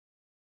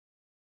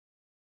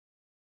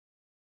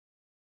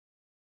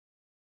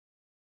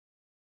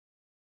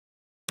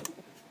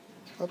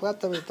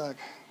Tag.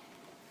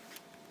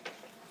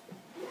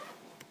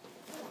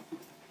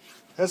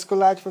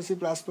 SQLite for C++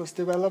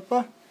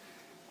 developer.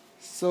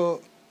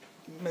 So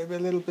maybe a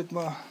little bit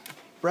more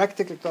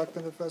practical talk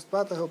than the first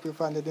part. I hope you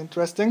find it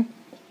interesting.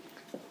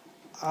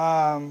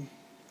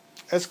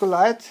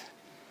 SQLite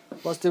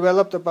was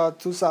developed about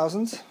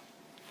 2000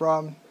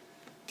 from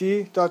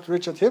D.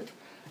 Richard Hipp,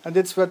 and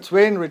it's for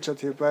Twain Richard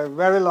Hipp.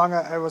 Very long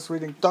I was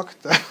reading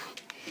Doctor,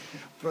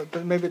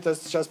 but maybe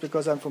that's just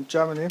because I'm from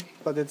Germany,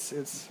 but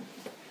it's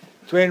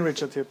Twain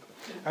Richard Hipp.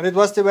 And it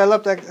was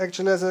developed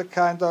actually as a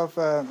kind of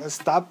a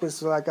stub,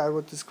 is like I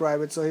would describe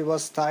it. So he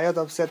was tired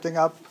of setting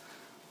up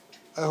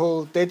a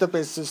whole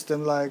database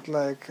system like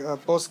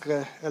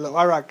Postgre or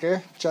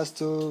Oracle just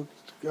to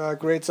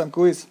create some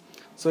GUIs.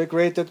 So he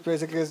created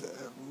basically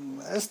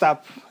a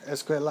stub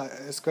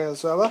SQL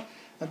server,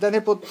 and then he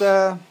put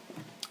the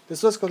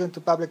source code into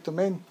public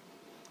domain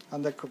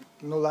under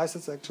no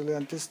license actually,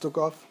 and this took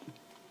off.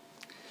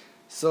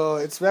 So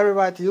it's very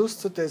widely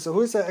used today. So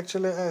who is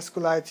actually a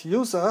SQLite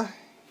user?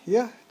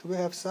 Here, do we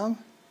have some?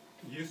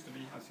 It used to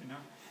be, as you know.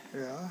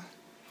 Yeah.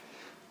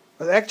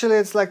 But actually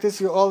it's like this,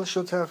 you all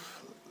should have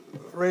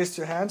raised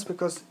your hands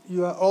because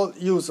you are all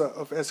user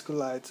of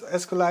SQLite. So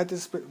SQLite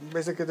is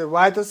basically the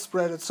widest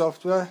spread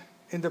software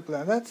in the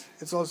planet.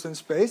 It's also in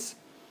space.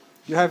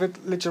 You have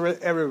it literally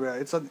everywhere.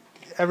 It's on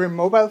every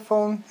mobile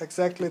phone,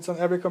 exactly. It's on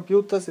every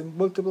computer in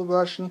multiple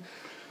versions.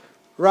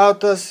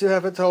 Routers you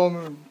have at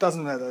home,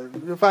 doesn't matter.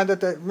 You find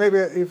it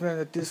maybe even in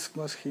a disk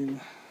machine.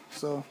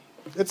 So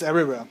it's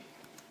everywhere.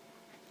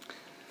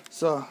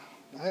 So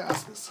I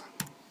ask this.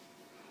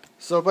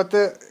 So, but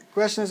the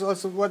question is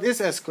also, what is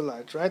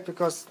SQLite, right?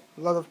 Because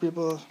a lot of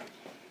people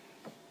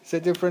say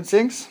different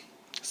things.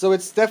 So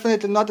it's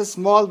definitely not a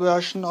small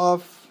version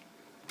of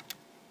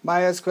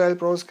MySQL,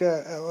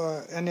 Postgre,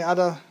 or any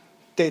other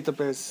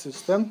database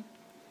system.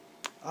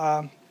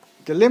 The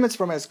limits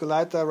from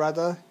SQLite are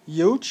rather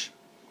huge.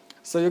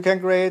 So you can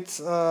create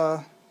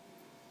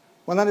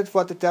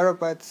 140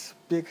 terabytes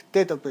big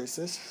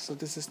databases. So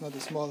this is not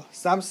a small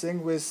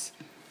something with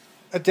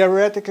a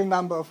theoretical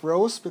number of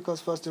rows,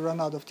 because first you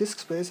run out of disk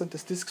space, and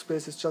this disk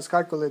space is just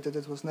calculated.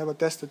 It was never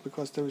tested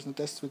because there is no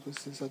test suite with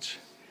such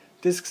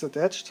disks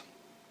attached.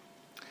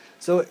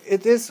 So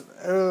it is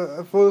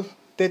a full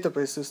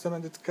database system,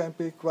 and it can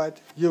be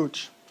quite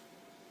huge.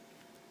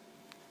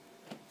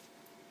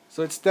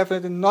 So it's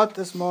definitely not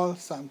a small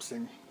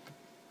something.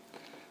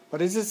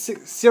 But it's a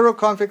zero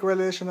config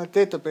relational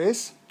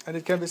database, and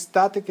it can be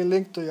statically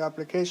linked to your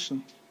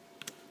application.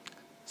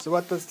 So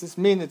what does this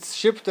mean? It's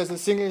shipped as a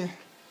single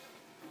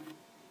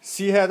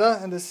C header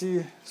and a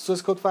C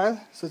source code file,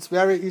 so it's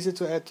very easy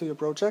to add to your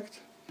project.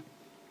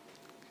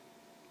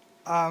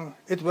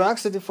 It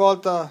works, the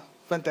default are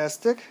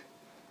fantastic.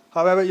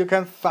 However, you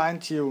can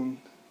fine-tune.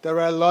 There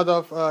are a lot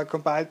of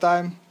compile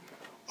time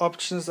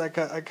options. I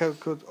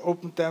could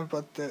open them,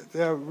 but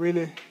they are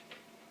really...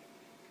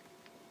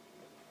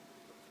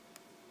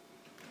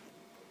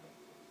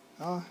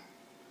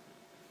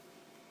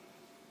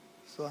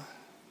 So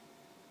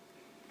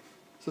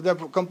the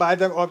compile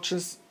time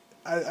options,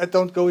 I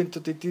don't go into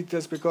the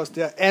details because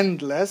they are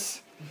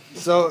endless.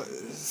 So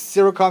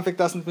zero config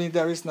doesn't mean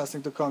there is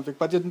nothing to config,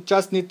 but you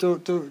just need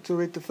to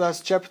read the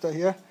first chapter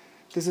here.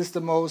 This is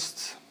the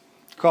most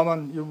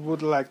common you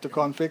would like to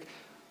config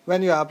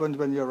when you're up and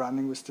when you're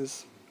running with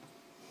this.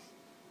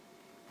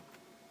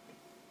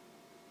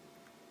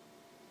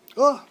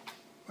 Oh,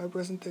 my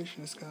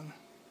presentation is gone.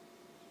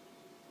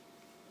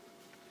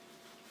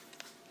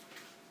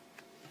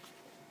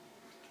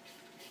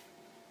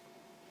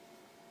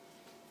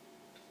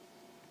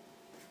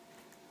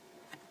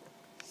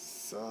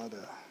 So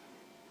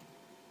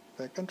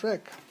back on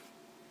track.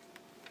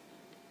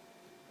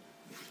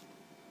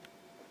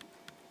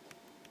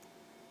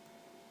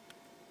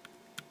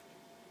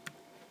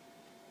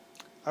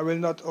 I will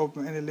not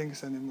open any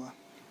links anymore.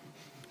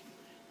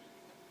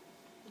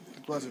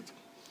 What was it?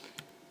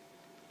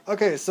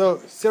 Okay,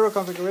 so zero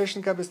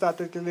configuration can be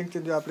statically linked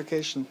in your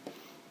application.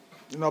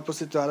 In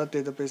opposite to other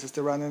databases,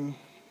 they run in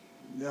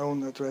their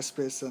own address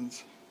space, and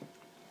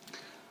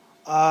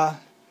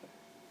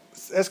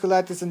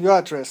SQLite is in your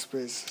address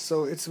space,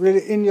 so it's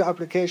really in your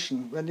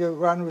application. When you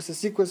run with a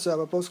SQL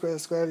server,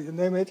 PostgreSQL, you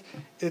name it,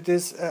 it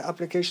is an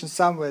application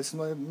somewhere. It's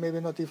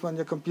maybe not even on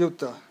your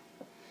computer.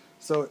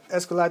 So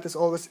SQLite is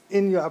always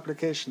in your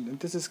application, and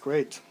this is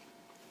great.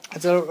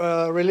 It's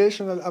a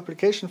relational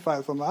application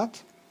file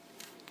format.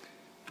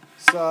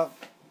 So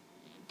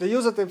the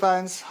user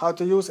defines how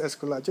to use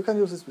SQLite. You can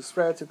use it with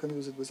threads, you can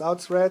use it without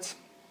threads.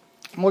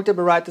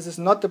 Multiple writers is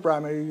not the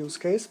primary use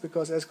case,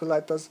 because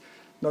SQLite does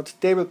not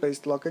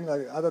table-based logging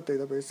like other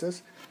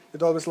databases.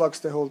 It always logs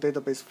the whole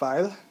database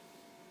file,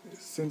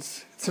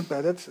 since it's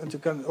embedded, and you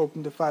can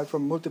open the file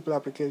from multiple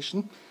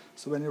applications.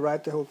 So when you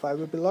write, the whole file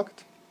will be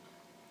logged.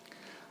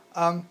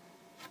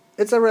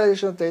 It's a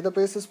relational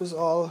database with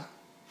all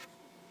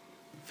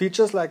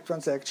features like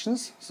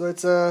transactions. So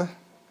it's a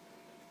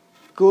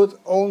good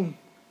own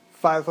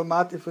file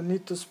format if you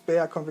need to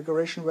spare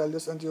configuration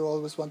values and you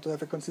always want to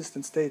have a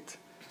consistent state.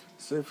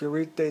 So if you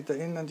read data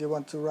in and you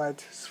want to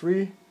write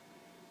 3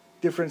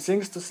 different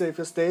things to save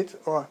your state,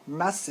 or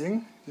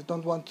nothing, you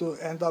don't want to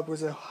end up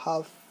with a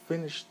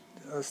half-finished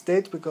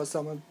state because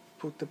someone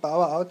put the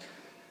power out,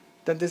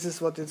 then this is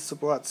what it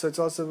supports. So it's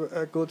also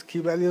a good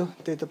key-value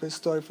database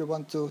store if you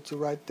want to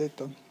write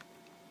data.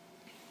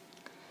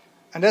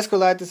 And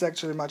SQLite is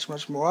actually much,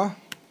 much more.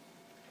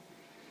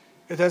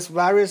 It has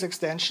various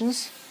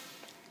extensions.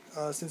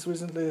 Since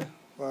recently,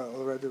 well,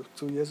 already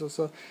 2 years or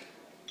so,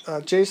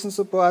 JSON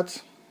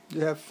support.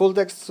 You have full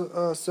text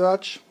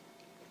search,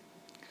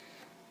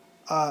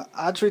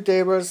 R3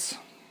 tables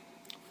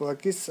for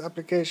GIS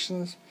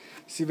applications,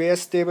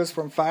 CVS tables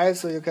from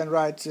files, so you can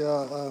write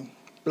your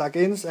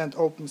plugins and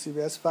open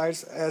CVS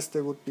files as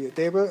they would be a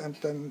table, and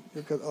then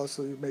you can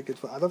also make it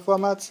for other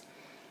formats.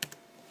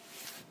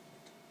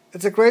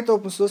 It's a great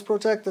open source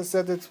project. I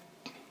said it.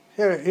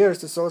 Here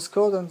is the source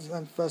code,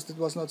 and first it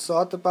was not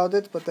thought about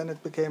it, but then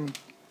it became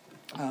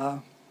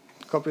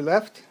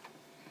copyleft.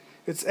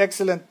 It's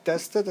excellent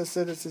tested. I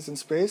said it is in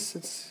space.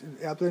 It's in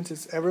airplanes.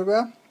 It's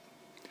everywhere.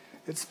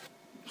 It's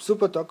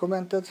super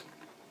documented,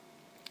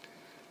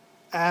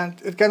 and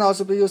it can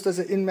also be used as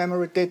an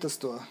in-memory data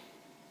store.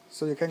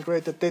 So you can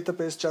create a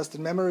database just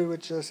in memory,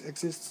 which just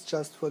exists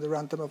just for the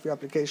runtime of your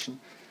application,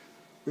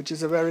 which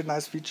is a very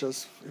nice feature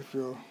if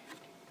you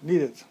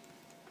need it.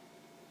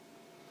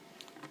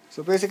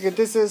 So basically,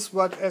 this is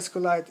what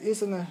SQLite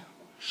is in a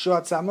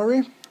short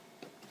summary.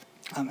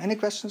 Any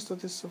questions to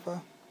this so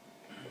far?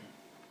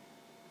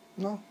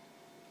 No?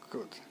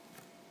 Good.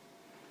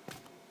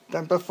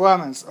 Then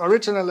performance.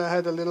 Originally, I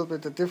had a little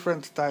bit a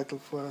different title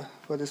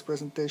for this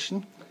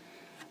presentation,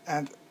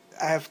 and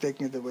I have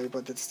taken it away,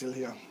 but it's still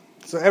here.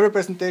 So every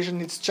presentation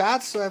needs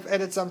charts, so I've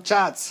added some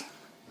charts.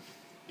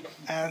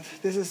 And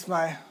this is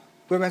my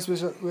performance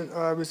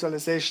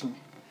visualization.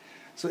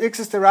 So X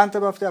is the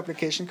runtime of the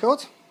application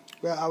code,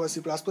 where our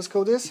C++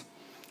 code is,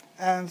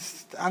 and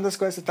the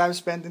underscore is the time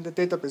spent in the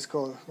database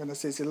call. When I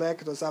say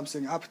select or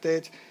something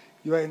update,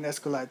 you are in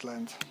SQLite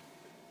land.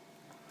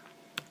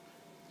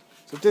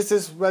 So this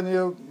is when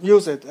you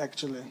use it,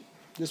 actually.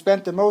 You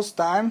spend the most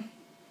time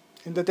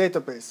in the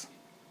database.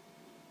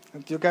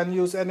 And you can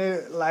use any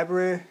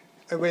library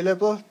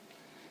available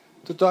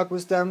to talk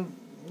with them.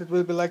 It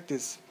will be like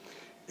this.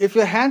 If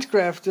you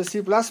handcraft the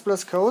C++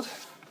 code,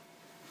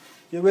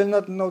 you will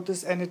not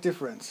notice any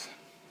difference.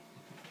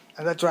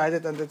 And I tried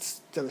it, and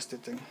it's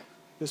devastating.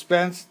 You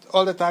spend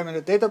all the time in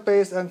the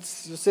database, and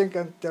you think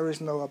and there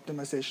is no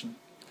optimization.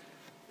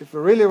 If you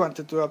really want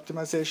to do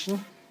optimization,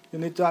 you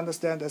need to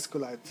understand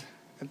SQLite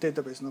and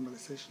database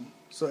normalization.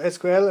 So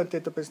SQL and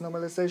database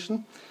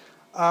normalization.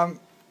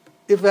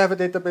 If you have a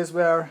database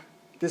where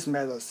this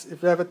matters,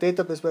 if you have a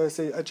database where I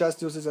say I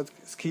just use it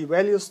as key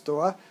value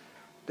store,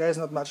 there is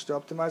not much to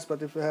optimize.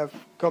 But if you have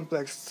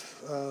complex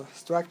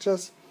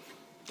structures,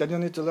 then you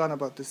need to learn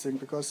about this thing,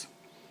 because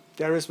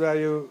there is where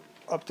you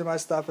optimize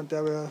stuff, and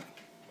there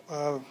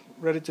where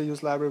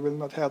ready-to-use library will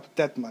not help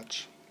that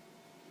much.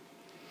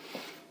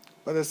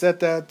 But I said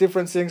there are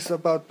different things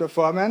about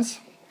performance.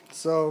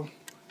 So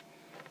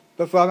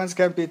performance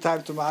can be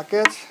time to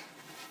market.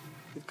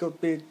 It could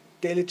be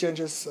daily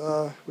changes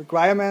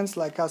requirements,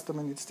 like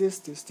customer needs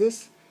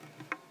this.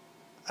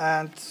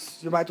 And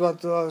you might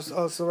want to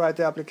also write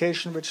the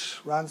application which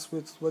runs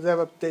with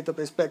whatever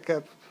database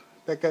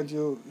backend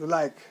you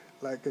like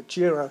a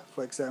Jira,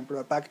 for example,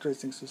 a bug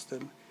tracing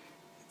system.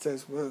 It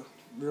says, well,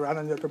 we run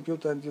on your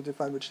computer and you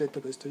define which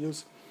database to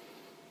use.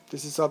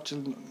 This is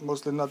actually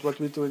mostly not what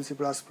we do in C++,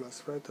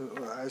 right?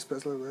 Or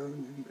especially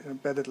in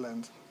embedded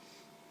land.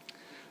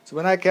 So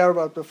when I care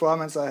about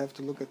performance, I have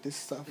to look at this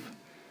stuff,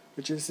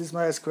 which is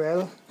my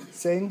SQL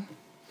saying,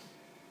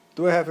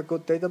 do I have a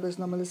good database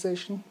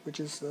normalization, which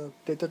is a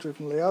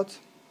data-driven layout?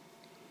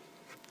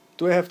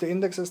 Do I have the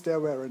indexes there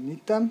where I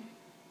need them,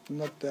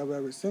 not there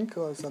where we think,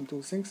 or some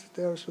two things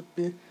there should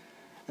be?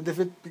 And if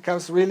it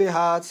becomes really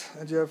hard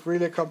and you have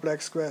really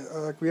complex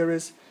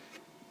queries,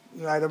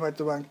 you either might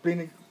do one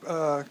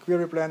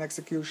query plan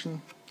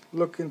execution,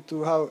 look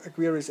into how a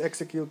query is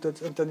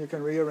executed, and then you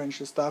can rearrange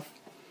the stuff.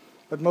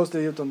 But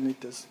mostly you don't need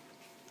this.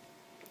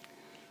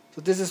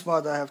 So this is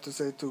what I have to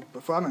say to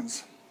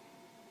performance.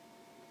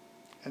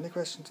 Any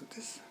questions to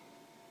this?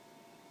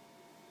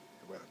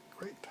 Well,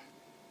 great.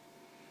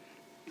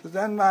 So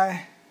then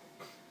my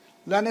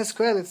Learn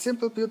SQL, it's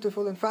simple,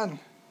 beautiful, and fun,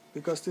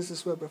 because this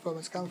is where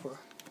performance comes from.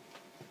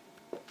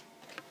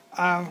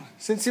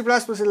 Since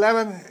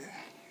C++11,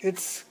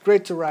 it's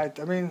great to write.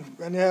 I mean,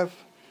 when you have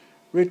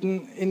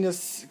written in your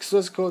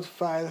source code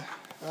file,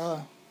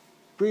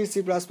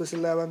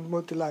 pre-C++11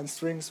 multi-line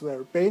strings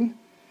were a pain.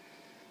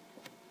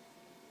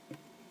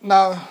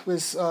 Now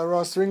with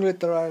raw string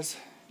literals,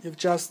 you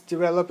just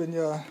develop in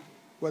your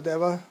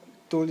whatever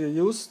tool you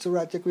use to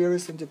write your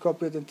queries, and you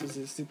copy it into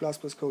the C++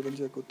 code, and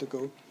you're good to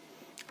go.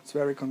 It's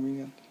very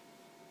convenient.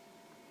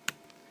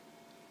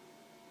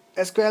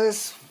 SQL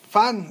is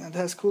fun and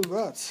has cool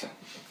words.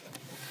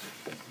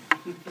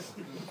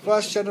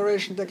 First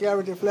generation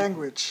declarative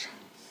language,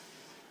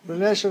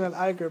 relational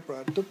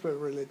algebra,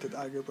 tuple-related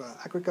algebra,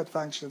 aggregate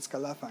functions,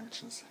 scalar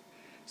functions.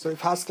 So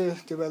if Haskell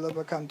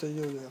developer come to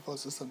you, you have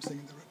also something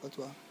in the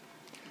repertoire.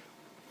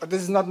 But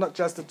this is not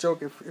just a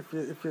joke. If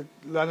you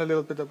learn a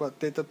little bit about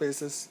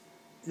databases,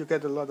 you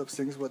get a lot of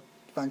things what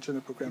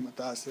functional programmer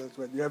does.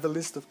 When you have a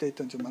list of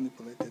data and you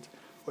manipulate it,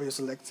 or you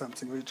select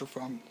something, or you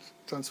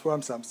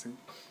transform something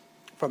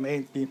from A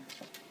and B.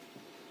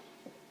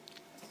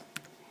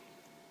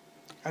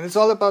 And it's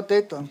all about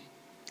data.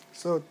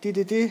 So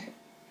DDD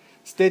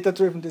is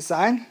data-driven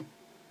design,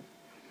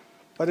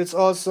 but it's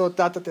also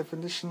data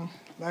definition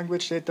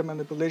language, data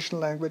manipulation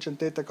language, and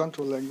data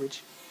control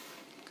language.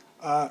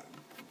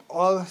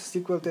 All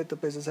SQL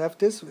databases have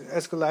this.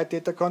 SQLite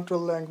data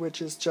control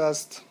language is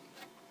just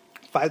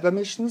file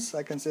permissions.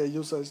 I can say a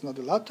user is not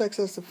allowed to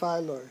access the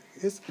file, or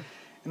is.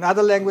 In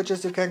other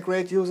languages, you can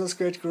create users,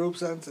 create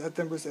groups, and add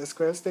them with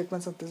SQL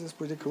statements, and this is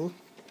pretty cool.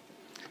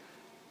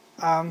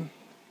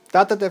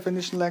 Data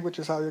definition language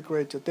is how you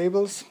create your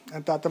tables,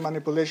 and data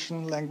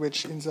manipulation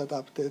language, insert,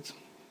 update,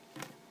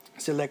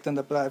 select and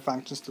apply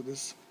functions to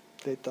this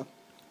data.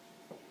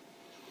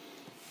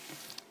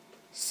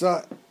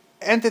 So,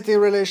 entity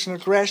relational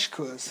crash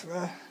course.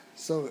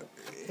 So,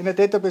 in a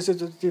database,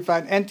 you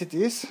define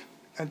entities,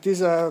 and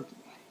these are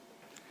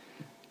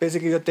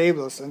basically your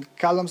tables, and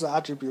columns are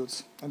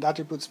attributes, and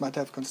attributes might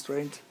have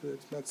constraint.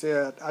 Let's say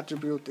an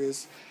attribute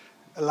is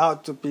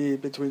allowed to be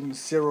between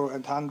 0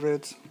 and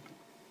 100,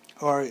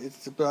 or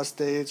it's the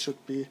birthday, it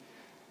should be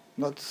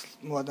not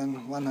more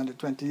than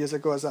 120 years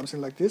ago, or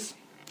something like this.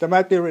 There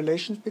might be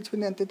relations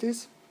between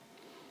entities.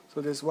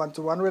 So there's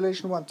one-to-one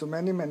relation,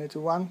 one-to-many,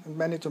 many-to-one, and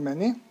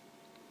many-to-many.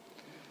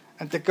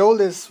 And the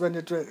goal is, when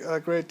you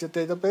create your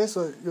database,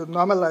 or you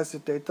normalize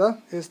your data,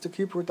 is to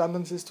keep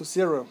redundancies to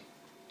 0,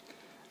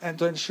 and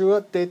to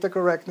ensure data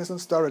correctness and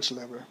storage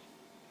level.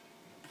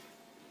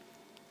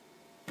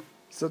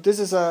 So this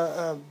is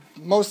a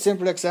most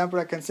simple example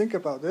I can think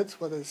about it,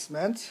 what is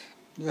meant.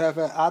 You have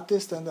an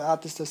artist, and the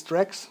artist has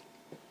tracks.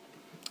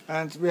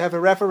 And we have a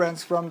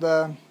reference from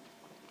the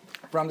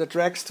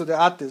tracks to the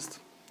artist.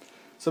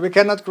 So we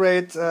cannot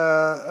create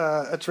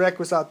a track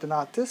without an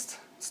artist.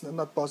 It's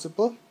not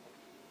possible.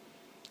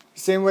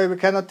 Same way, we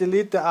cannot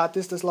delete the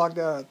artist as long as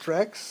there are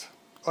tracks.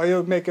 Or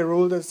you make a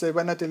rule that say,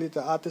 when I delete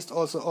the artist,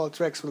 also all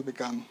tracks will be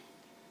gone.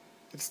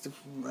 It's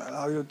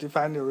how you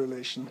define your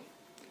relation.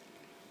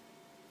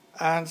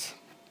 And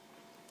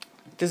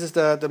this is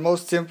the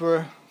most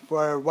simple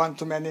for a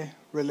one-to-many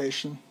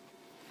relation,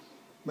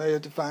 where you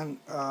define,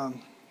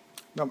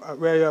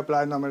 where you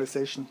apply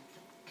normalization.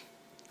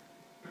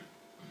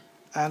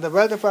 And the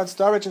well-defined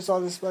storage is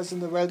always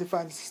in the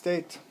well-defined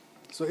state.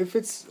 So if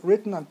it's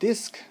written on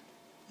disk,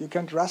 you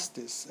can trust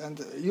this. And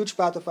a huge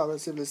part of our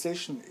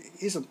civilization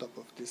is on top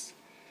of this.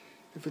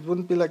 If it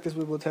wouldn't be like this,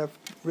 we would have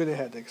really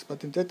headaches.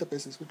 But in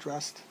databases, we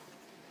trust.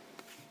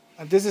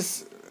 And this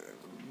is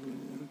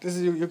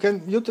you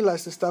can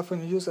utilize this stuff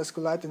when you use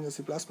SQLite in your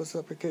C++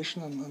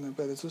 application on an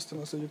embedded system.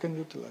 Also, you can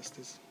utilize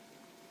this.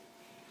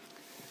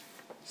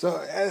 So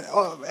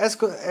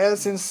SQL,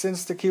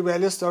 since the key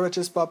value storage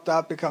has popped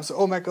up, becomes,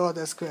 oh my god,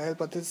 SQL,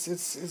 but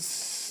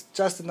it's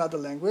just another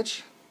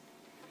language.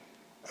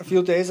 A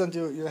few days and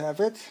you have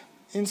it.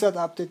 Insert,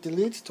 update,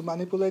 delete to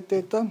manipulate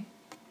data.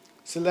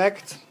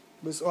 Select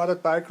with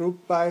ordered by,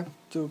 group by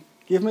to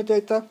give me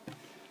data.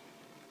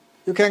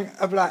 You can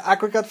apply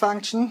aggregate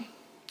function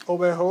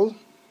over a whole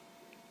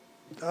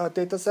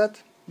data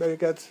set, where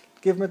you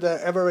give me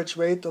the average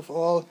weight of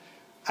all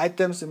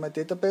items in my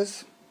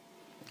database,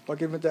 or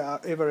give me the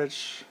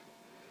average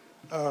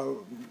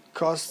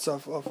costs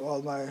of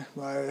all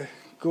my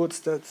goods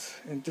that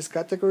in this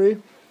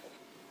category.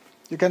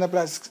 You can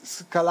apply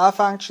scalar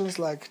functions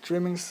like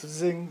trimming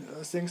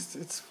things.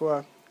 It's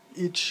for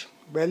each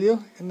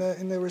value in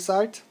the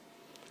result.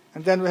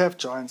 And then we have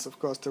joins, of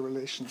course, the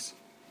relations.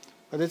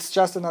 But it's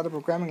just another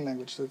programming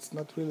language, so it's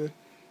not really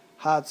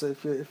hard. So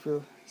if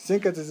you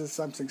think that this is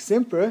something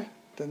simple,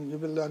 then you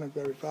will learn it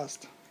very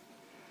fast.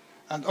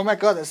 And oh my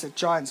god, I said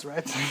joins,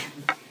 right?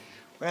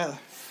 Well,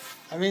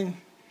 I mean,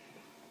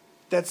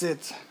 that's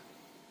it.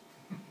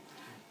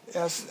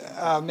 Yes,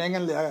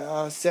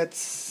 Mengenle set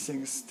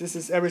things. This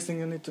is everything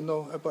you need to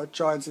know about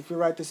joins. If you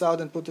write this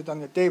out and put it on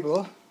your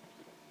table,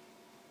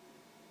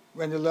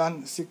 when you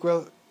learn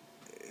SQL,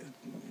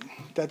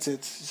 that's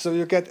it. So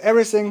you get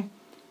everything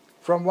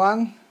from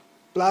one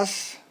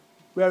plus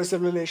where is a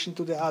relation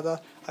to the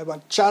other. I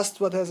want just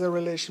what has a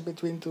relation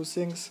between two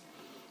things.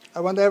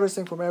 I want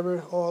everything from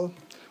all.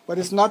 What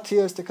is not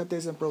here is the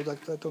Cartesian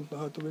product. I don't know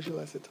how to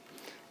visualize it.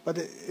 But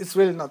it's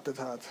really not that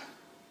hard.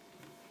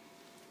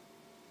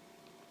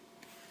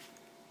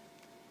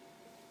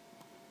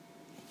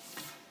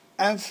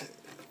 And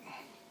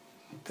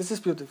this is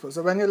beautiful.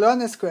 So when you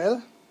learn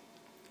SQL,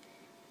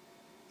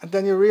 and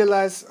then you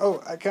realize,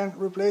 oh, I can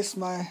replace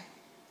my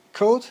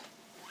code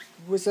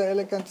with an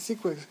elegant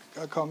SQL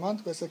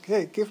command, where I say,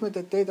 hey, give me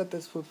the data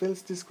that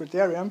fulfills this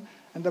criterion,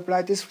 and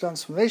apply this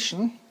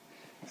transformation,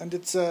 and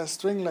it's a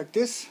string like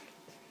this.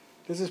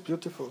 This is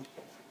beautiful.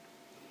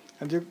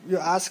 And you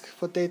ask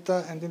for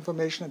data and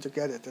information, and you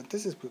get it, and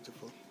this is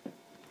beautiful.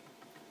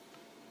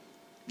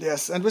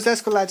 Yes, and with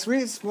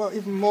SQLite3, it's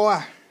even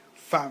more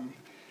fun.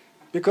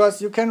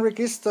 because you can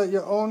register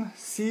your own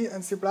C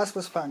and C++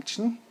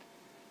 function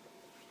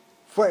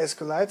for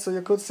SQLite. So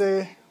you could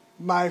say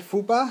my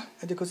foobar,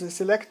 and you could say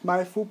select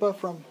my foobar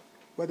from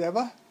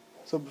whatever.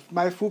 So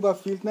my foobar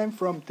field name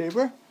from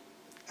table,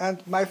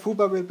 and my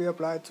foobar will be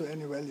applied to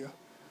any value.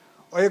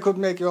 Or you could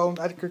make your own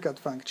aggregate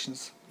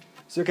functions.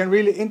 So you can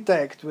really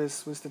interact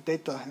with the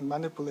data and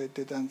manipulate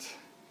it and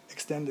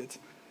extend it.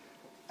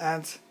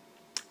 And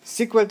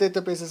SQL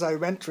databases are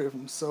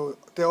event-driven, so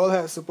they all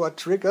have support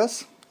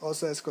triggers,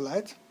 also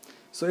SQLite.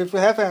 So if you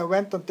have an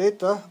event on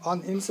data,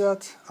 on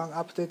insert, on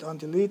update, on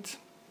delete,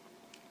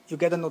 you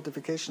get a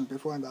notification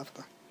before and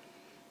after.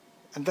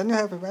 And then you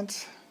have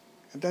events,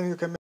 and then you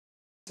can make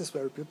this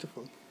very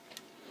beautiful.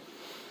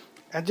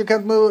 And you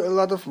can do a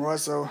lot of more,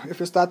 so if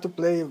you start to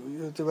play,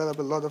 you develop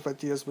a lot of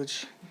ideas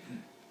which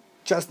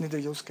just need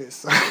a use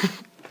case.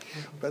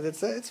 But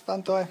it's a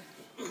fun toy.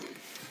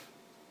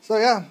 So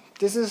yeah,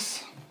 this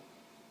is,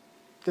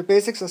 the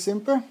basics are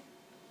simple.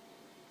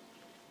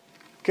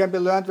 Can be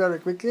learned very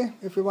quickly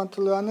if you want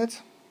to learn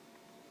it.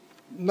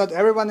 Not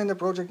everyone in the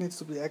project needs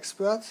to be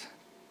expert,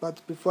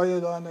 but before you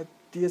learn a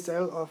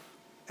DSL of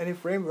any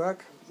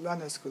framework,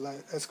 learn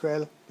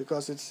SQL,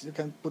 because you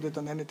can put it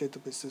on any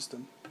database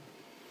system.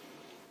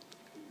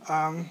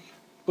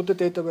 Put the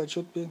data where it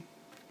should be,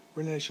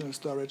 relational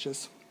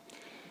storages,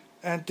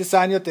 and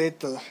design your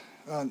data.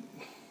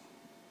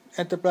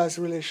 Enterprise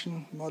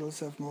relation models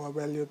have more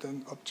value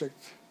than object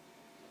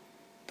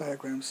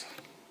diagrams.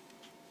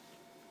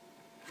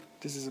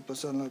 This is a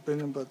personal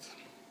opinion, but...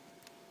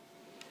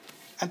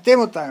 And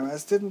demo time. I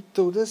didn't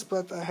do this,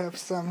 but I have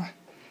some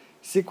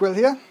SQL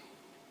here.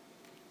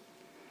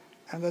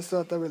 And I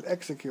thought I will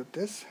execute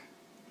this.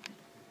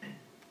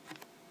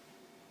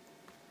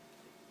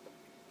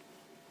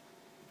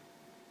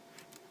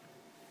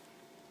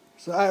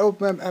 So I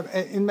open an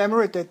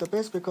in-memory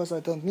database because I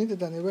don't need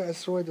it anyway. I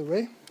throw it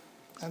away,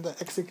 and I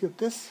execute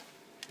this.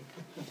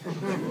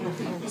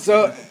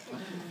 So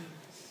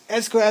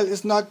SQL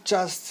is not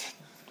just,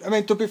 I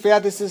mean, to be fair,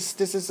 this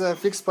is a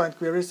fixed point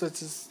query, so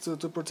it's to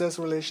process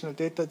relational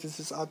data. This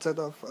is outside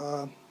of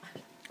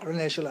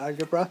relational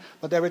algebra,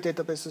 but every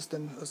database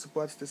system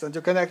supports this, and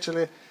you can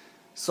actually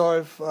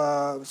solve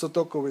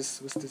Sudoku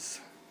with this.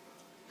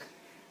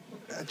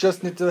 I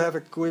just need to have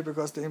a GUI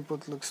because the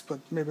input looks, but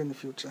maybe in the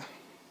future.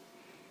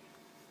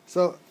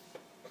 So,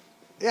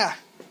 yeah,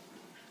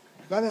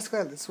 learn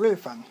SQL. It's really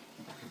fun.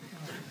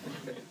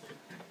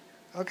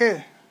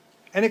 Okay,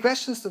 any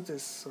questions to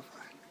this so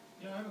far?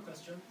 Yeah, I have a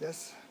question.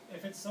 Yes.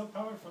 If it's so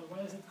powerful, why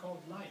is it called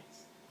light?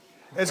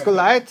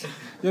 SQLite,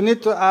 you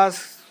need to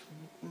ask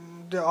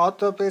the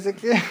author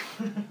basically.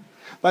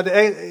 But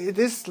it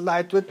is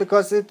lightweight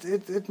because it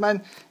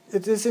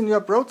is in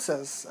your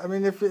process. I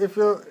mean, if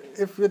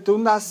you do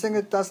nothing,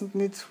 it doesn't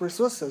need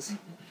resources.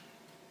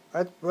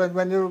 Right?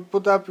 When you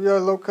put up your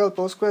local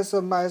Postgres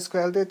or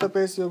MySQL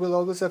database, you will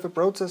always have a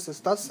process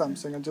that does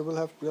something, and you will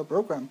have your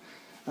program.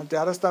 And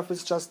the other stuff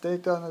is just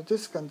data on a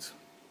disk, and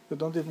you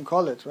don't even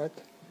call it, right?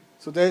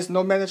 So there is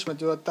no management.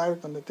 You are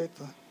direct on the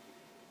data.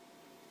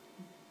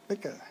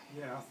 Okay.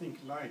 Yeah, I think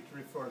light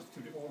refers to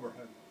the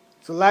overhead.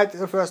 So light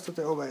refers to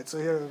the overhead. So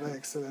here, very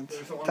excellent.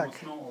 There's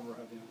almost no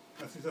overhead.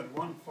 Yeah. As you said,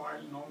 one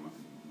file,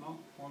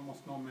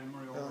 almost no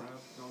memory overhead,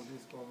 no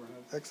disk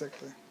overhead.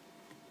 Exactly.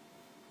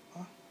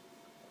 Huh?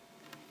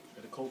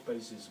 The code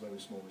base is very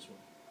small as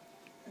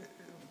well.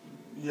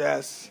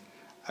 Yes.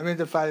 I mean,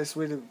 the file is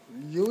really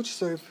huge.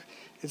 So if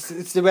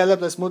it's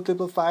developed as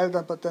multiple files,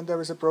 but then there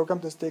is a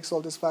program that takes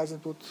all these files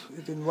and puts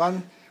it in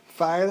one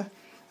file,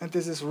 and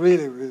this is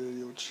really, really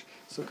huge.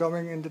 So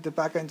coming in the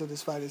debugger into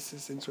this file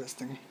is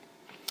interesting.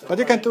 So but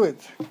you can do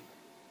it.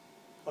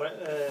 Or,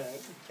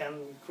 can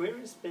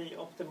queries be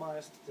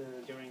optimized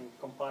during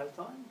compile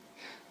time?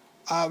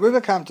 We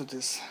will come to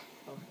this.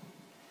 Okay.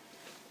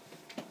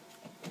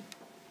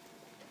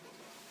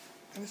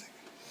 Anything?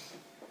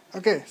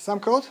 Okay, some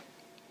code,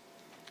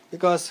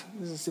 because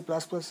this is C++.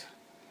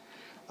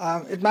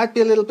 It might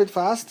be a little bit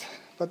fast,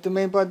 but the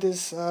main point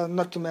is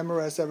not to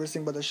memorize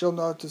everything, but I show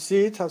now to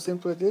see it, how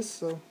simple it is,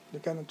 so you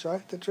can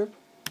try the trip.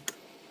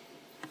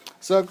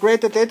 So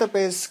create a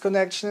database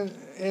connection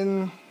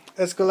in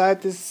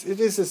SQLite. It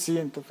is a C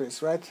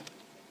interface, right?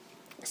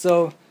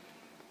 So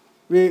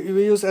we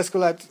use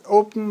SQLite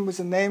open with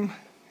a name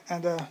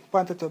and a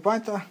pointer to a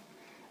pointer,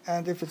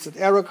 and if it's an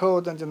error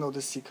code, then you know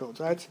the C code,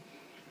 right?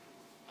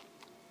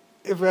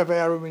 If we have an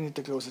error, we need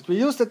to close it. We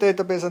use the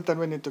database, and then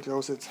we need to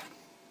close it.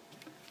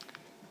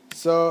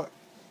 So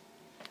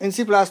in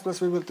C++,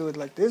 we will do it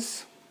like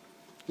this.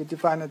 We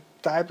define a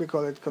type, we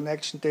call it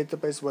connection,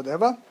 database,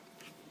 whatever.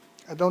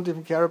 I don't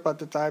even care about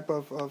the type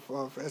of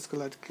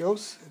SQLite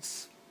close.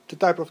 It's the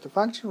type of the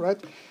function, right?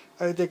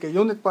 I take a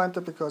unit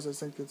pointer because I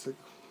think it's a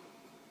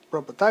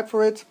proper type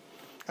for it.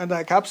 And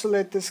I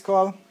encapsulate this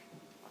call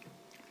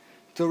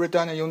to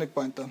return a unit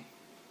pointer,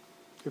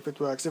 if it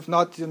works. If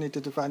not, you need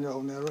to define your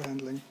own error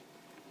handling.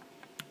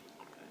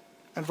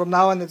 And from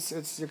now on,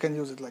 you can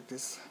use it like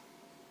this.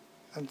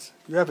 And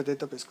you have a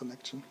database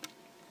connection.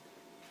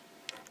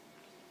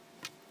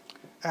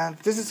 And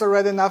this is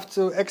already enough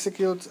to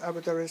execute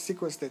arbitrary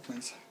SQL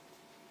statements.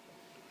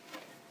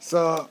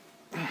 So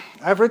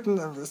I've written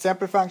a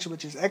sample function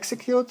which is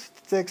execute.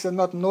 It takes a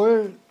not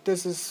null.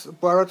 This is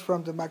borrowed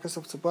from the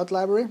Microsoft support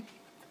library.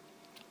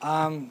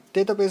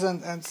 Database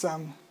and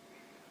some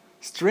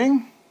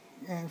string.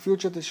 In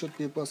future, this should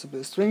be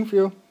possibly a string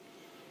view.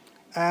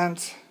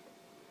 And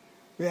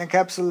we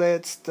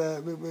encapsulate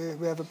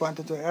we have a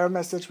pointer to an error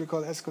message we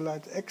call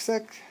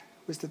SQLite3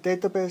 with the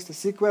database, the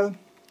SQL.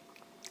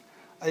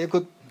 You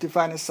could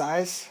define a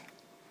size,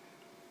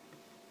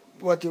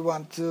 what you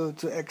want to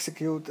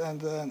execute,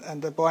 and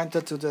a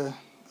pointer to the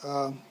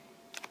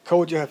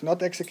code you have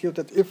not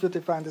executed if you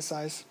define the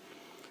size.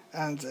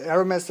 And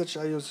error message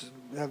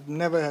have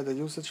never had a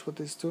usage for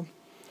these two.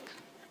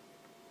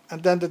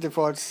 And then the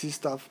default C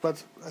stuff.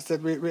 But I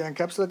said we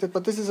encapsulate it,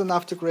 but this is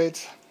enough to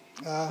create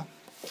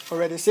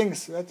already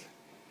things, right?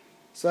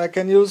 So I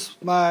can use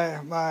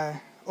my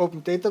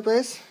open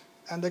database,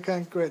 and I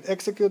can create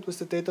execute with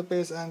the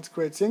database and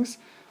create things,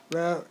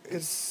 where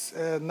it's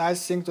a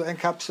nice thing to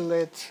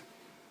encapsulate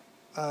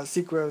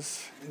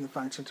SQLs in the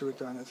function to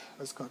return it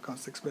as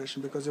constant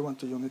expression, because you want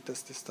to unit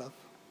test this stuff.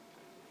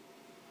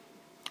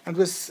 And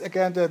with,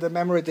 again, the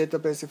memory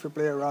database, if you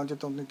play around, you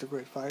don't need to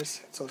create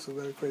files. It's also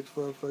very great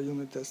for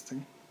unit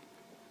testing.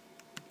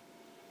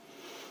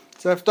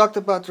 So I've talked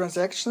about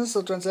transactions.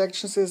 So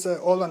transactions is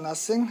all or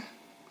nothing.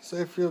 So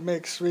if you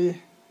make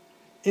 3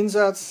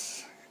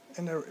 inserts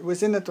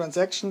within a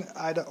transaction,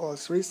 either all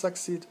 3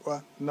 succeed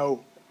or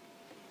no.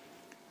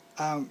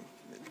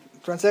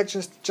 Transaction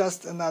is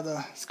just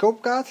another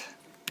scope guard.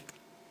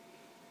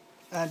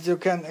 And you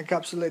can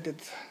encapsulate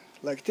it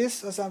like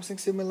this or something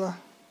similar.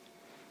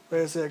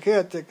 Where you say, okay,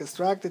 I take a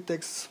struct, it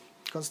takes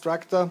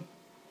constructor,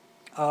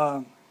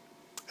 a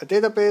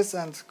database,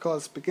 and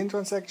calls begin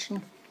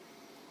transaction.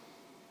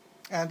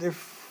 And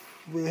if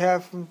we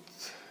haven't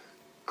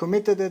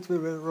committed it, we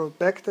will roll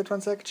back the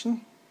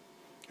transaction.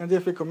 And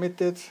if we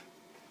commit it,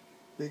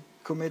 we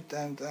commit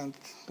and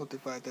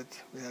notify that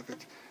we have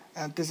it.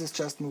 And this is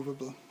just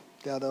movable.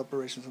 The other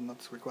operations are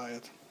not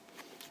required.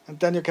 And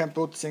then you can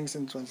put things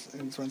in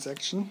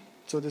transaction.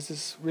 So this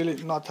is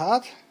really not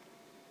hard.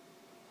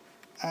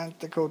 And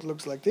the code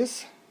looks like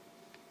this.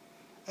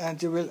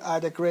 And you will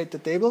either create the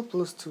table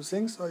plus 2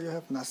 things, or you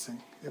have nothing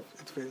if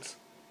it fails.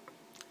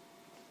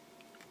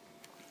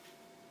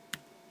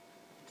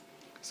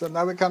 So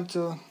now we come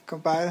to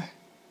compile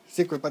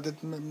SQL, but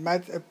it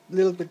might be a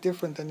little bit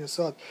different than you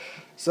thought.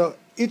 So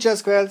each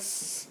SQL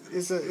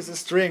is a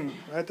string,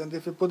 right? And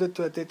if you put it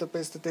to a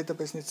database, the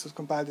database needs to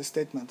compile the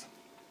statement.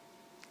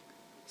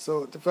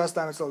 So the first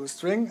time it's always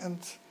string, and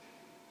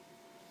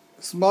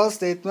small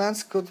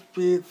statements could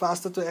be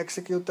faster to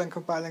execute than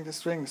compiling the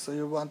string. So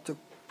you want to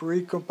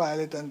pre-compile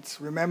it and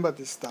remember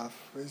this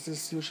stuff. This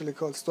is usually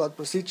called stored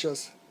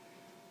procedures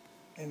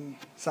in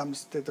some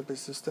database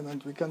system,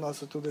 and we can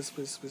also do this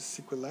with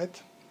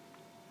SQLite.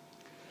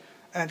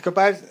 And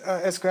compiled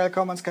SQL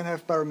commands can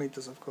have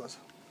parameters, of course.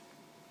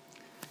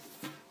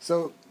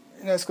 So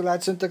in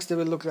SQLite syntax, they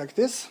will look like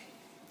this.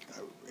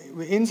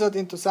 We insert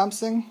into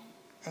something,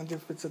 and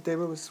if it's a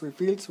table with 3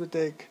 fields, we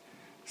take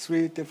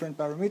 3 different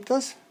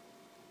parameters.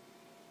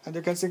 And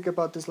you can think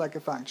about this like a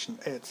function,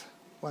 add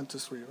 1, 2,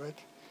 3, right?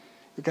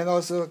 You can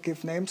also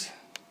give names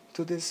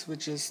to this,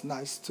 which is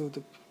nice to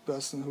the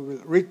person who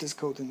will read this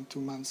code in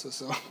 2 months or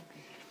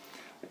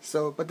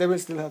so. But they will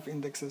still have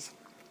indexes.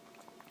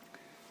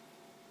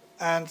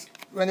 And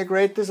when you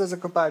create this as a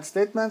compiled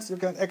statement, you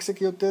can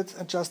execute it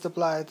and just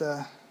apply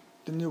the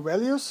new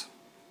values.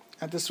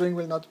 And the string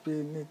will not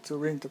need to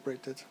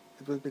reinterpret it.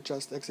 It will be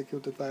just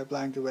executed by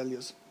applying the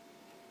values.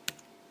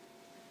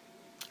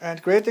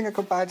 And creating a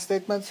compiled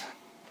statement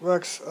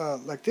works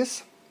like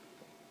this.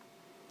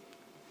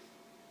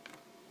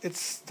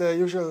 It's the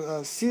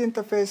usual C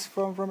interface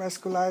from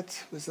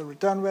SQLite with a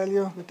return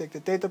value. We take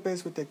the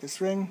database, we take the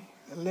string,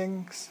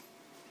 links,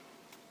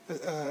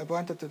 a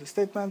pointer to the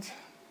statement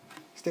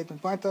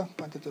pointer,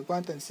 pointer to a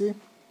pointer in C.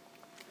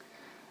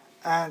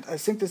 And I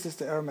think this is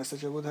the error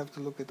message. I would have to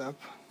look it up.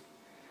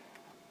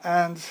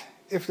 And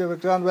if the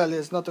return value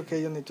is not okay,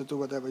 you need to do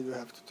whatever you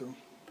have to do.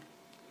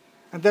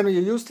 And then when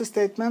you use the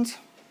statement,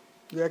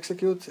 you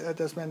execute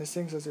as many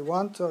things as you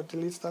want, or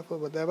delete stuff or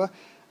whatever.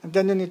 And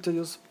then you need to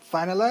use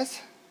finalize,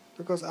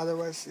 because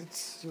otherwise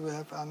you will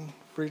have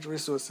unfreed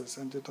resources,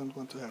 and you don't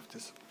want to have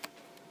this.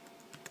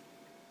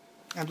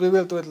 And we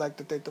will do it like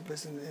the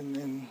database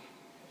in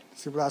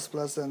C++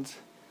 and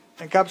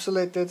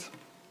encapsulate it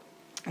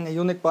in a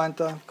unique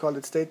pointer, call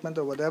it statement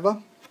or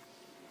whatever.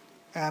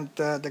 And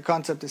the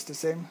concept is the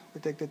same.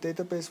 We take the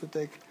database, we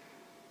take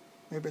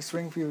maybe a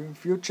string view in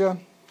future,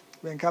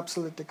 we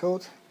encapsulate the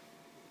code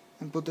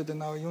and put it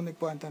in our unique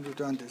pointer and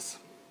return this.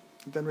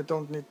 And then we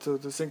don't need to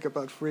think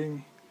about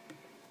freeing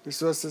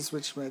resources,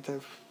 which might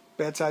have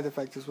bad side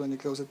effects when you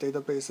close a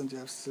database and you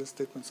have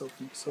statements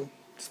open. So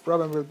this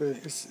problem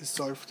is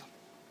solved.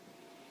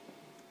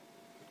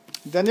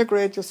 Then you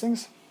create your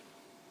things.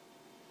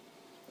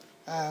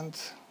 And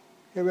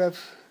here we have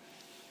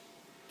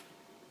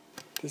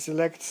the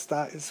select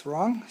star is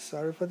wrong.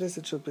 Sorry for this.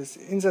 It should be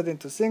insert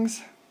into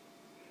things,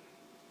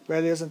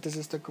 values, and this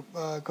is the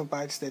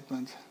compiled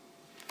statement.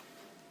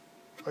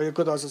 Or you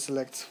could also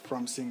select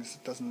from things,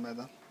 it doesn't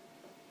matter.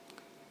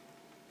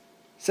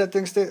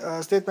 Setting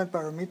statement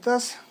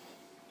parameters.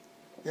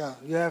 Yeah,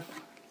 you have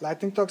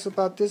Lightning talks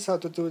about this, how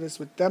to do this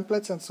with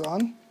templates and so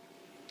on.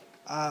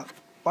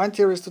 Point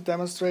here is to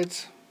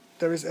demonstrate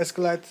there is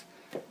SQLite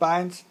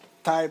bind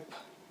type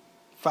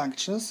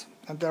functions,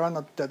 and there are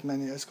not that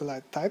many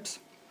SQLite types.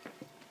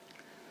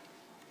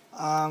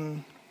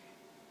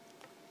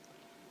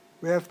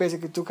 We have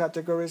basically two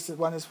categories.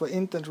 One is for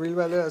int and real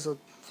value, so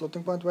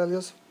floating point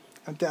values,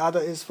 and the other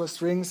is for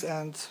strings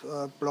and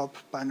blob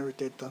binary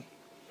data.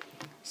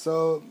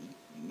 So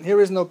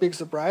here is no big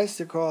surprise.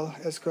 You call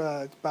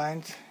SQLite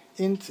bind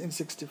int in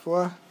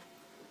 64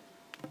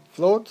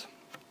 float.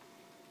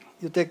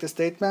 You take the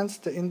statements,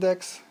 the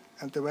index,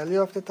 and the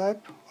value of the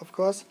type, of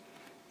course.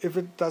 If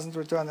it doesn't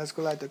return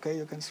SQLite, okay,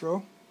 you can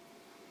throw.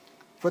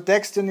 For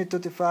text, you need to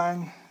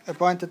define a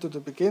pointer to the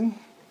begin,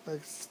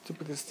 like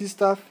typical C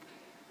stuff.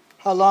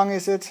 How long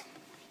is it?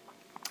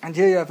 And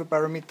here you have a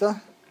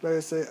parameter where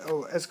you say,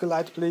 oh,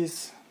 SQLite,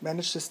 please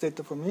manage this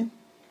data for me.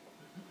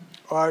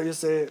 Or you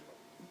say,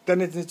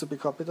 then it needs to be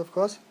copied, of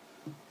course.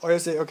 Or you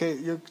say, okay,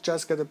 you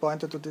just get a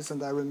pointer to this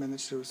and I will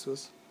manage the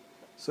resource.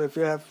 So if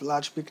you have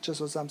large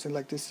pictures or something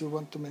like this, you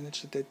want to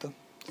manage the data.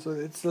 So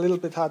it's a little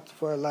bit hard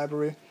for a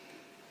library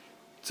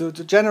to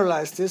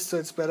generalize this, so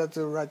it's better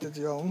to write it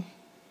your own.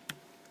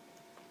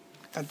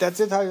 And that's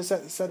it, how you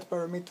set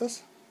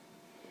parameters.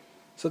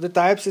 So the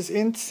types is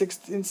int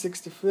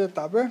 64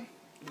 double.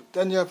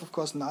 Then you have, of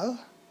course, null.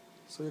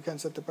 So you can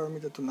set the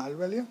parameter to null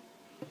value.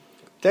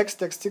 Text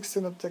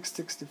 16 or text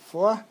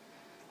 64.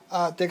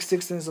 Text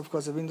 16 is, of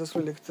course, a Windows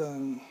relic.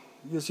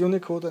 Use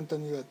Unicode and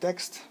then you add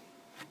text.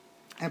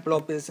 And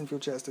blob is in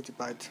future as the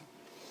byte.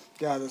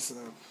 Yeah, that's,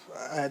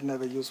 I had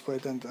never used for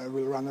it, and I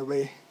will run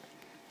away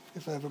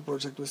if I have a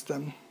project with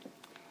them.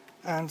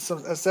 And so,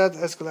 as I said,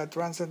 SQLite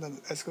transit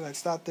and SQLite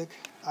static.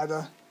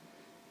 Either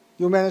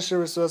you manage the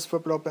resource for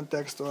blob and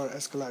text, or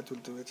SQLite will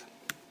do it.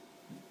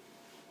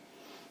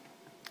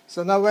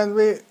 So now when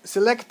we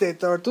select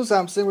data or do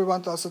something, we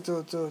want also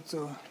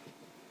to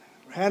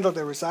handle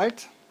the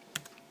result.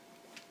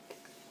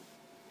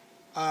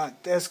 The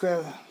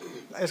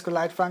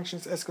SQLite function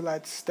is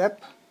SQLite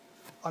step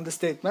on the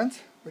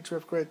statement, which we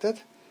have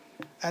created.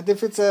 And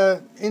if it's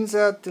a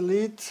insert,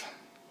 delete,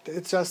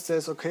 it just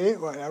says OK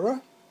or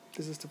error.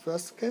 This is the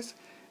first case.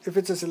 If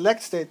it's a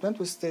select statement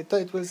with data,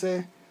 it will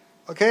say,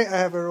 OK, I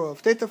have a row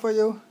of data for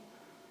you.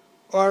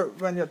 Or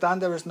when you're done,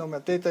 there is no more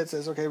data. It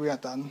says, OK, we are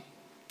done.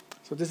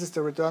 So this is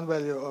the return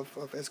value of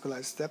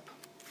SQLite step.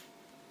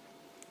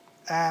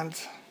 And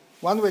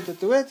one way to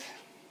do it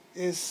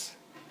is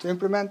to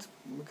implement.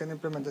 We can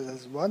implement it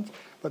as we want,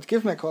 but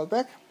give me a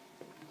callback.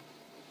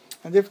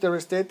 And if there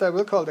is data, I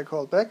will call the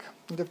callback.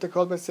 And if the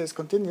callback says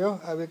continue,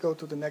 I will go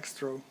to the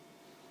next row.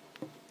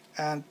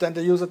 And then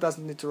the user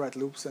doesn't need to write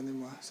loops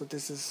anymore. So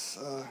this is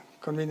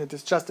convenient.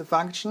 It's just a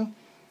function,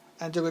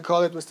 and you will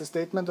call it with the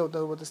statement. Or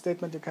with the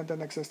statement, you can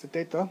then access the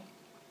data.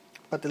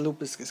 But the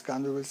loop is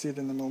gone. We will see it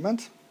in a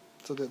moment.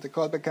 So the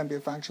callback can be a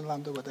function,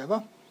 lambda,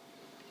 whatever.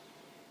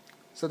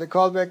 So the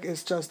callback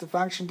is just a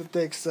function that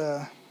takes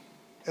a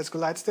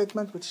SQLite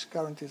statement, which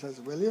guarantees has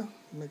a value.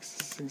 It makes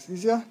things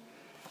easier.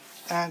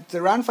 And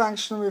the run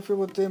function, if we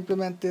were to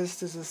implement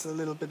this is a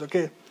little bit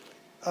okay.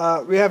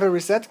 We have a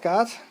reset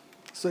guard.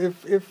 So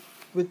if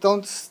we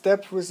don't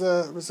step with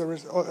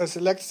a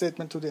select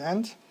statement to the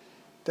end,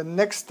 the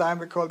next time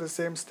we call the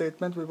same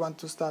statement, we want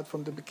to start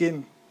from the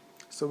beginning.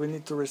 So we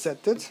need to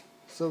reset it.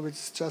 So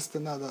it's just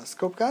another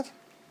scope guard,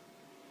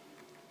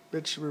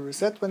 which we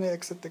reset when you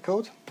exit the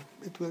code.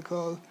 It will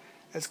call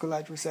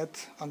SQLite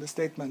reset on the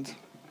statement.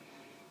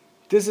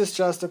 This is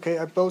just, okay,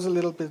 I pose a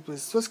little bit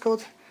with source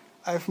code.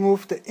 I've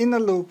moved the inner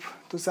loop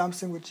to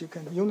something which you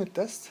can unit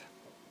test.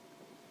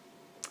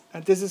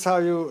 And this is how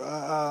you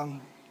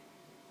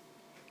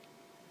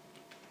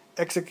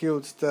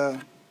execute the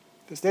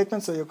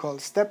statement. So you call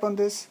step on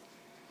this.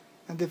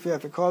 And if you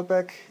have a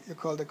callback, you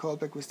call the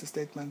callback with the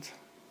statement.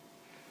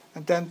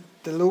 And then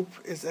the loop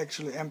is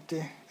actually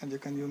empty, and you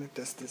can unit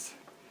test this.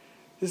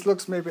 This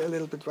looks maybe a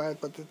little bit wild,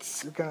 but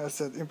you can, as I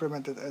said,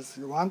 implement it as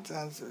you want.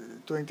 And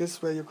doing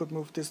this way, you could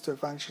move this to a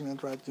function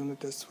and write unit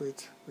tests for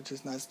it, which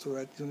is nice to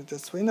write unit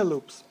tests for inner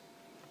loops,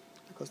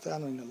 because there are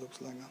no inner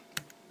loops longer.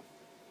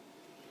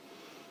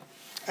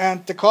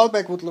 And the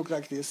callback would look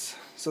like this.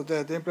 So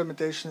the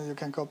implementation, you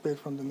can copy it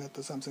from the net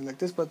or something like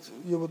this, but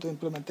you would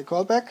implement the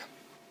callback.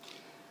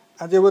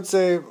 And you would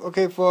say,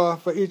 okay, for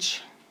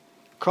each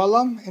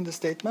column in the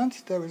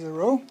statement, there is a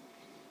row,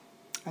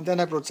 and then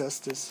I process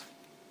this.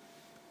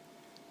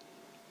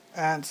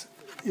 And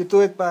you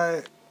do it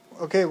by,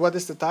 okay, what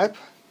is the type?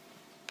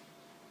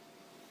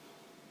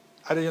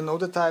 Either you know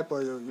the type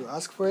or you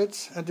ask for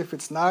it. And if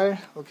it's null,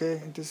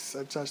 okay, in this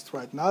I just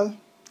write null.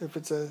 If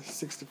it's a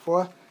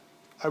 64,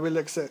 I will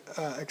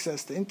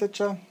access the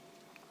integer.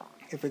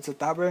 If it's a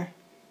double,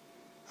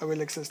 I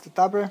will access the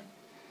double.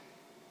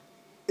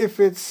 If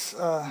it's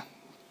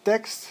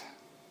text,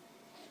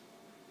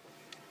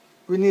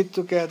 we need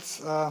to get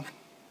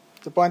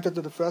the pointer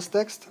to the first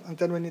text, and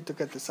then we need to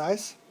get the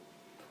size,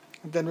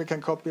 and then we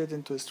can copy it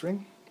into a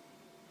string.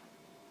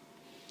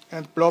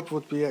 And blob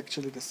would be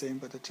actually the same,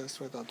 but I just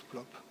write out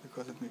blob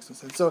because it makes no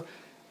sense. So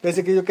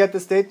basically you get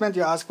the statement,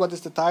 you ask what is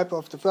the type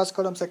of the first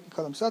column, second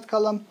column, third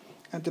column,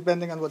 and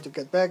depending on what you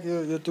get back,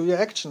 you do your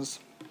actions.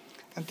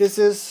 And this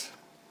is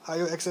how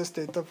you access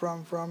data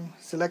from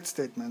select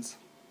statements.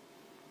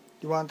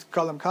 You want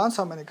column counts,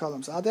 how many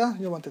columns are there,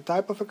 you want the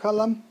type of a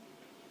column,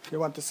 you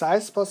want the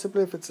size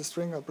possibly if it's a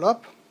string or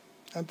blob,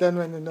 and then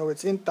when you know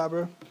it's int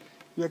double,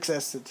 you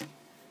access it.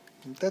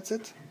 And that's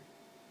it.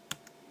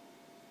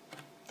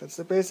 That's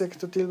the basic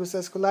to deal with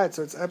SQLite,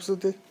 so it's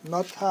absolutely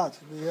not hard.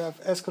 We have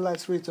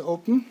SQLite3 to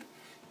open,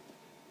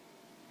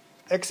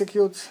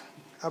 execute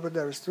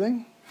arbitrary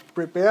string,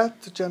 prepare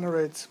to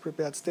generate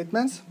prepared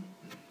statements,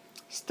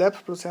 step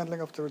plus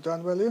handling of the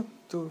return value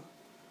to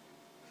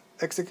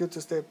execute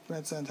the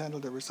statements and handle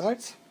the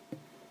results,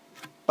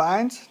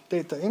 bind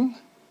data in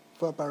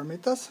for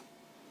parameters,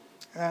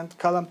 and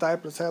column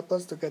type plus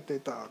helpers to get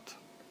data out.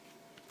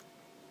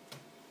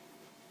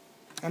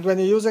 And when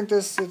you're using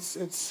this,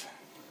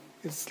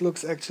 it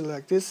looks actually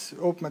like this.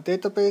 You open a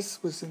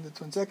database within the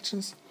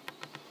transactions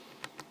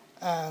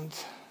and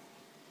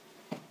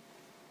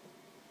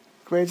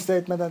create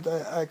statement, and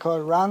I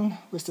call run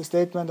with the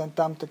statement and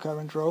dump the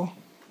current row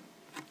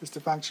with the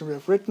function we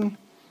have written,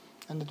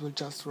 and it will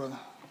just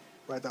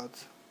write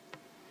out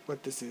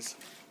what this is.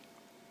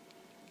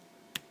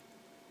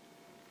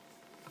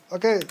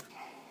 Okay,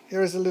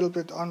 here is a little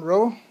bit on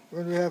row.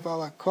 When we have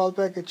our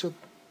callback, it should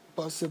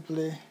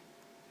possibly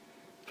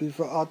be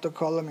for auto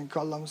column in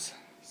columns.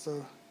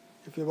 So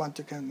if you want,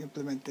 you can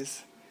implement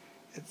this.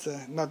 It's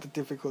not a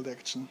difficult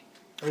action,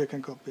 or you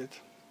can copy it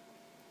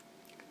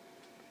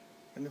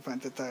when you find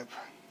the type.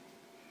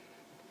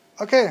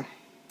 Okay,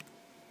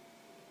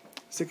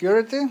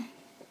 security.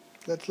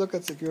 Let's look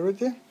at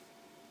security.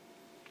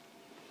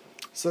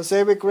 So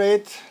say we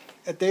create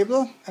a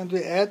table and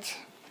we add,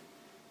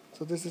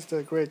 so this is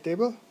the create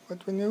table,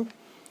 what we knew.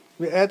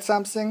 We add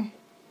something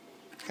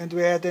and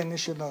we add the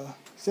initial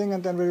thing,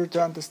 and then we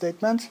return the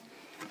statement.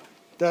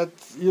 That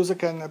user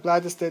can apply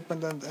the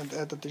statement and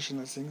add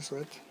additional things,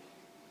 right?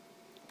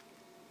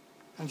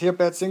 And here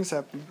bad things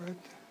happen, right?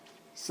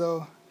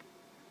 So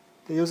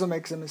the user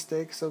makes a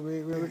mistake, so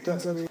we return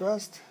something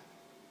first.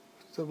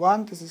 So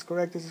 1, this is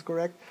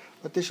correct,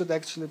 but this should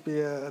actually be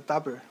a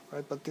double,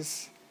 right? But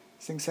these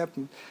things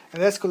happen.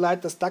 And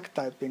SQLite does duck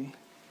typing.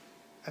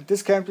 And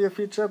this can be a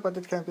feature, but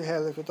it can be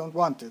hell if you don't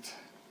want it.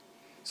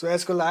 So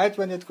SQLite,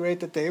 when you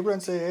create a table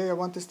and say, hey, I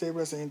want this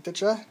table as an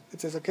integer, it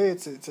says, okay,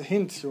 it's a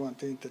hint you want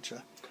the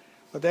integer.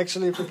 But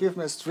actually, if you give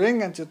me a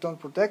string and you don't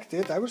protect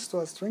it, I will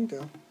store a string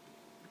there.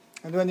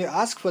 And when you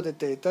ask for the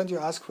data and you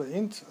ask for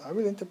int, I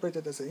will interpret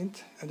it as an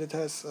int, and it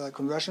has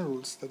conversion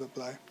rules that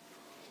apply.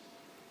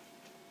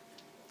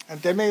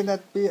 And they may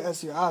not be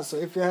as you ask. So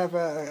if you have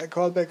a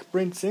callback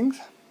print things,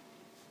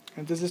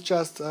 and this is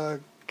just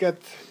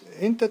get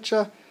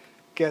integer,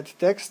 get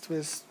text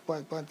with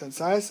point and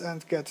size,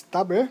 and get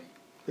double,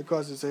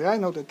 because you say, I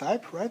know the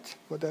type, right?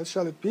 What else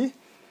shall it be?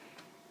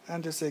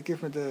 And you say,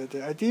 give me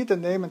the ID, the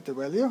name, and the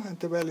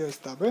value is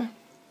double.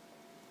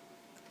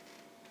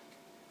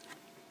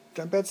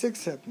 Then bad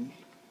things happen.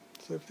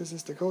 So if this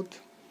is the code,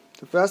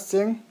 the first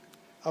thing,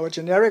 our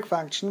generic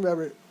function where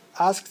we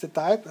ask the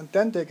type and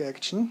then take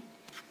action,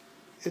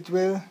 it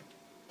will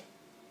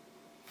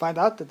find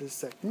out that it's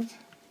second.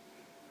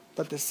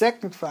 But the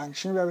second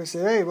function where we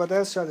say, hey, what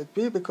else shall it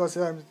be? Because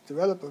I'm the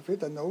developer of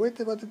it, I know what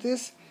it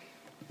is,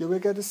 you will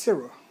get a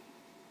 0.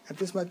 And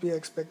this might be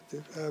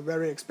a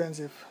very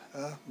expensive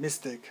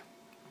mistake.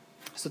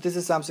 So this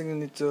is something you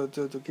need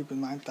to keep in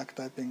mind, duck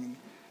typing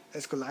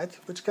in SQLite,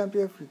 which can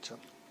be a feature.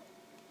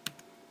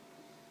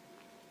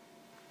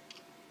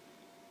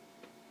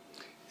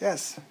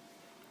 Yes,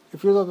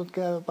 if you don't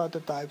care about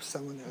the types,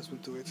 someone else will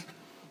do it.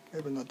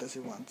 Maybe not as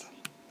you want.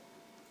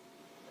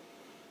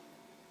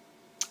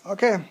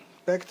 Okay,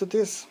 back to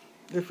this.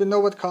 If we know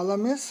what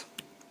column is,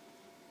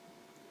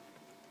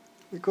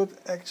 we could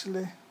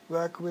actually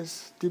work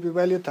with DB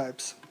value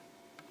types,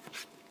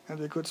 and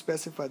we could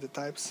specify the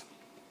types.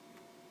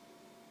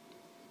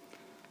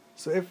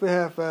 So if we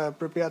have a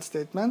prepared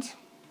statement,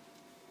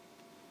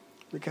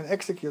 we can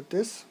execute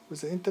this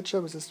with an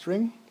integer, with a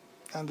string,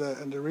 and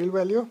a real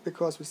value,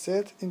 because we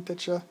said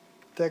integer,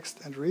 text,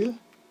 and real.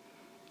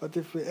 But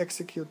if we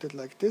execute it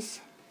like this,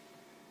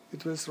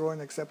 it will throw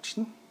an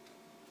exception.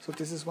 So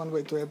this is one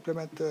way to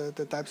implement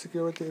the type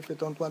security if you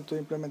don't want to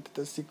implement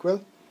the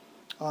SQL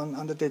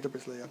on the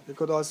database layer. You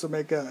could also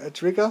make a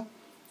trigger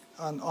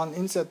on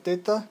insert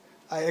data.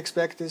 I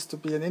expect this to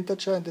be an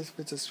integer, and if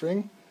it's a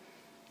string,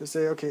 you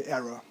say, okay,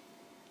 error.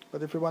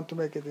 But if you want to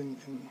make it in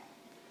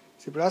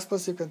C++,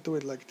 you can do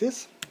it like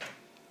this.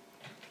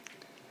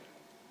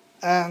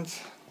 And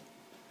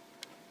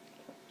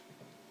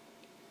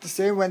the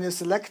same when you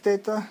select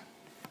data,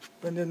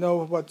 when you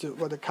know what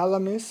the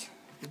column is,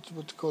 it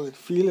would call it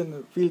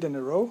field in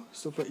a row.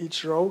 So for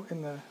each row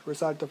in the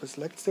result of a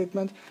select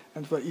statement,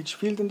 and for each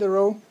field in the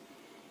row,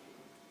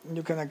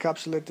 you can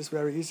encapsulate this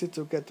very easy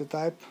to get the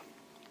type,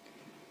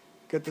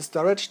 get the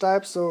storage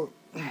type. So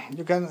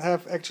you can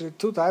have actually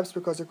two types,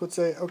 because you could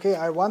say, okay,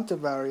 I want a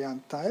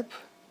variant type,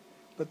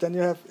 but then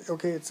you have,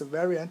 okay, it's a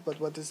variant, but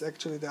what is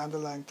actually the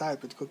underlying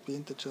type? It could be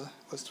integer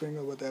or string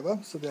or whatever.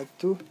 So there are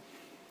two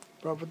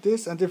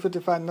properties, and if you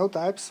define no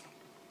types,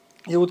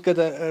 you would get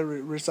a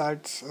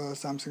result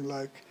something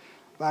like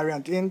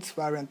variant int,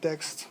 variant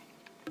text,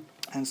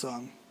 and so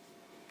on.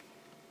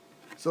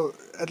 So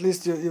at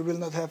least you will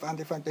not have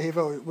undefined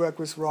behavior or work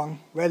with wrong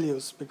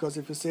values, because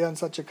if you say on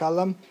such a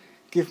column,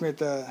 give me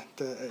the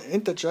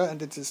integer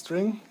and it's a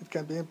string, it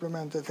can be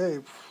implemented, hey,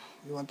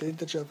 you want the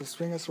integer of a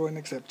string, throw an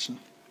exception.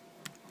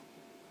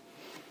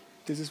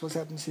 This is what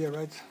happens here,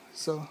 right?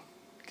 So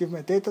give me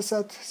a data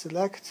set,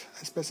 select,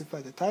 I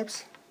specify the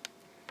types,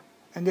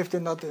 and if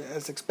they're not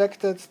as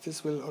expected,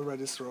 this will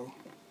already throw.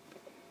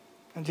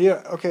 And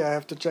here, okay, I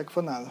have to check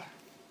for null,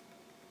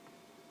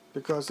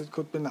 because it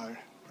could be null,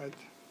 right?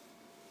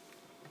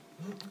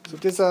 So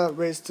these are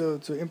ways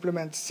to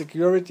implement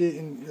security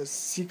in your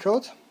C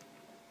code.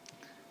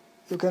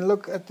 You can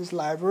look at this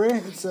library.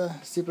 It's a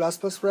C++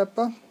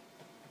 wrapper,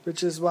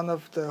 which is one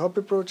of the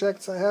hobby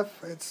projects I have.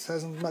 It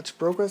hasn't much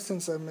progress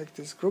since I make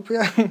this group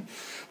here,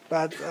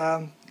 but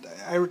I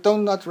do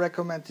not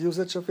recommend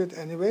usage of it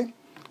anyway,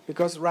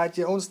 because write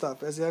your own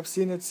stuff. As you have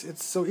seen,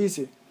 it's so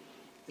easy.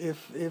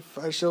 If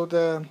I show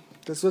the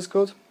source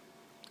code,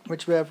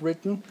 which we have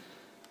written,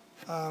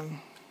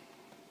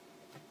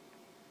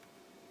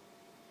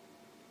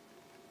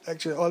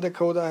 actually all the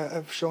code I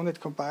have shown, it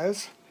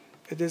compiles.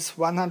 It is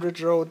 100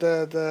 row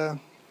the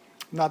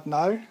not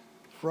null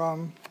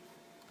from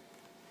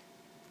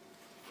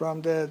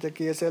the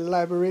GSL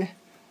library,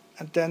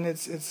 and then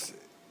it's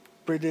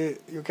pretty,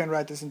 you can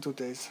write this in 2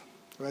 days.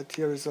 Right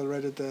here is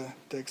already the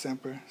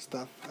example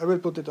stuff. I will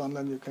put it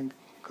online, you can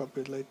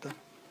copy it later.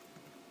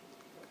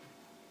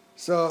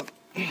 So,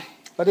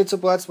 but it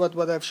supports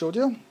what I've showed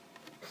you.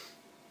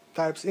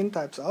 Types in,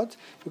 types out.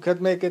 You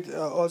could make it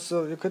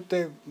also, you could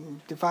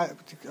define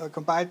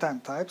compile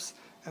time types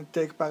and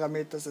take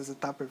parameters as a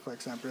tuple, for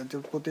example, and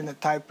you put in a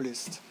type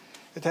list.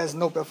 It has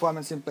no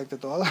performance impact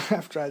at all.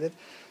 I've tried it.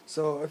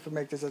 So if you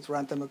make this at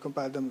runtime and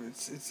compile them,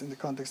 it's in the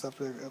context of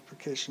the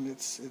application.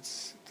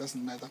 It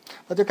doesn't matter.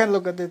 But you can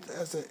look at it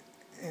as a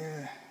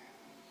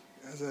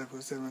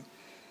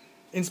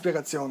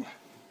inspiration.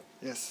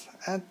 Yes,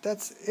 and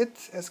that's it.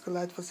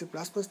 SQLite for C++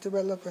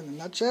 developer in a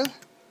nutshell.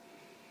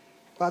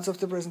 Parts of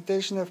the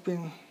presentation have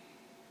been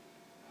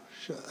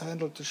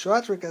handled too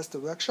short. Request a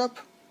workshop.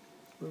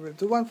 We will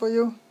do one for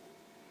you.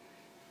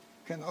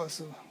 You can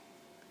also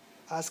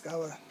ask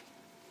us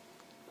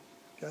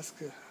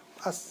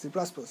C++,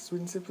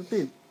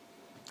 SwedenCpp.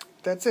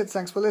 That's it.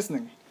 Thanks for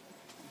listening.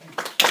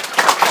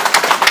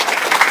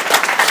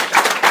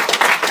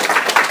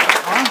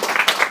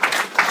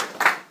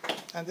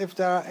 And if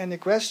there are any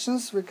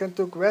questions, we can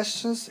do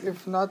questions.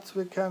 If not,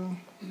 we can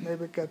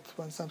maybe get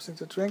something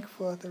to drink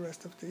for the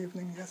rest of the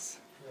evening. Yes?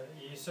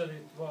 You said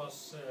it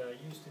was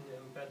used in the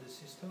embedded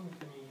system.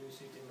 Can you use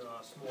it in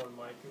a small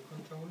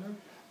microcontroller?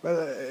 Well,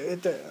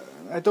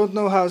 I don't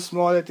know how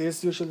small it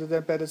is. Usually the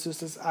embedded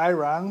systems I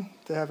run,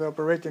 they have an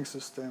operating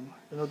system.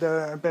 You know,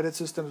 there are embedded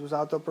systems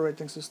without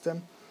operating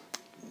system.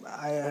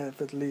 I have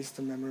at least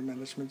a memory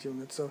management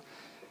unit. So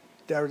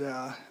there they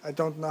are. I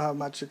don't know how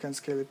much you can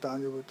scale it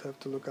down. You would have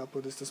to look up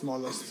what is the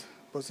smallest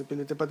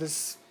possibility. But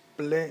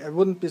I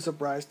wouldn't be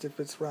surprised if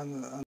it's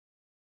run on